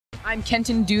I'm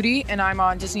Kenton Duty, and I'm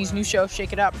on Disney's new show,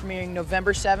 Shake It Up, premiering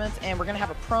November 7th, and we're going to have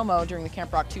a promo during the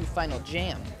Camp Rock 2 Final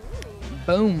Jam.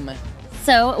 Boom.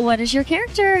 So, what is your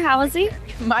character? How is he?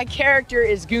 My character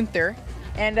is Gunther,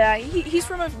 and he's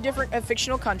from a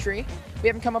fictional country. We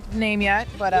haven't come up with a name yet,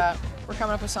 but we're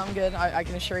coming up with something good, I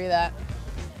can assure you that.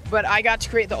 But I got to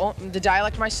create the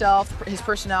dialect myself, his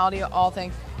personality, all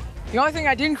things. The only thing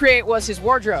I didn't create was his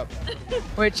wardrobe,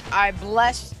 which I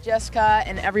blessed Jessica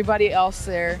and everybody else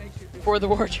there for the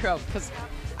wardrobe, because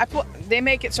they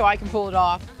make it so I can pull it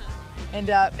off. And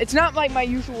it's not like my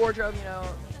usual wardrobe, you know,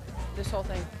 this whole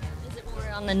thing. Is it more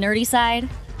on the nerdy side?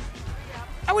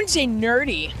 I wouldn't say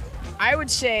nerdy. I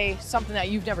would say something that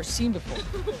you've never seen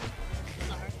before.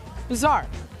 Bizarre.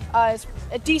 It's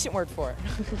a decent word for it.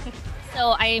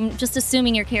 So I'm just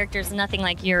assuming your character is nothing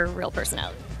like your real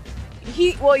personality.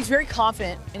 He's very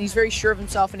confident and he's very sure of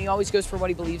himself and he always goes for what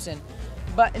he believes in.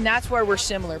 And that's where we're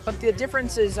similar. But the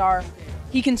differences are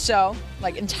he can sew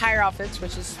like entire outfits,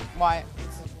 which is why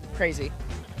it's crazy.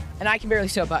 And I can barely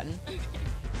sew a button.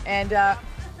 And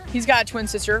he's got a twin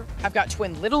sister. I've got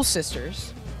twin little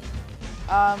sisters.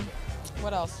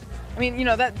 What else? I mean, you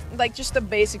know, that like just the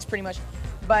basics pretty much.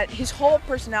 But his whole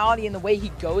personality and the way he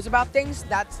goes about things,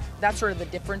 that's sort of the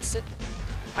difference.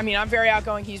 I mean, I'm very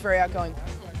outgoing, he's very outgoing.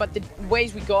 But the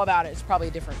ways we go about it is probably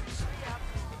a difference.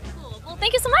 Cool. Well,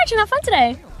 thank you so much and have fun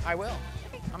today. I will.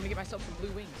 I'm gonna get myself some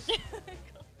blue wings.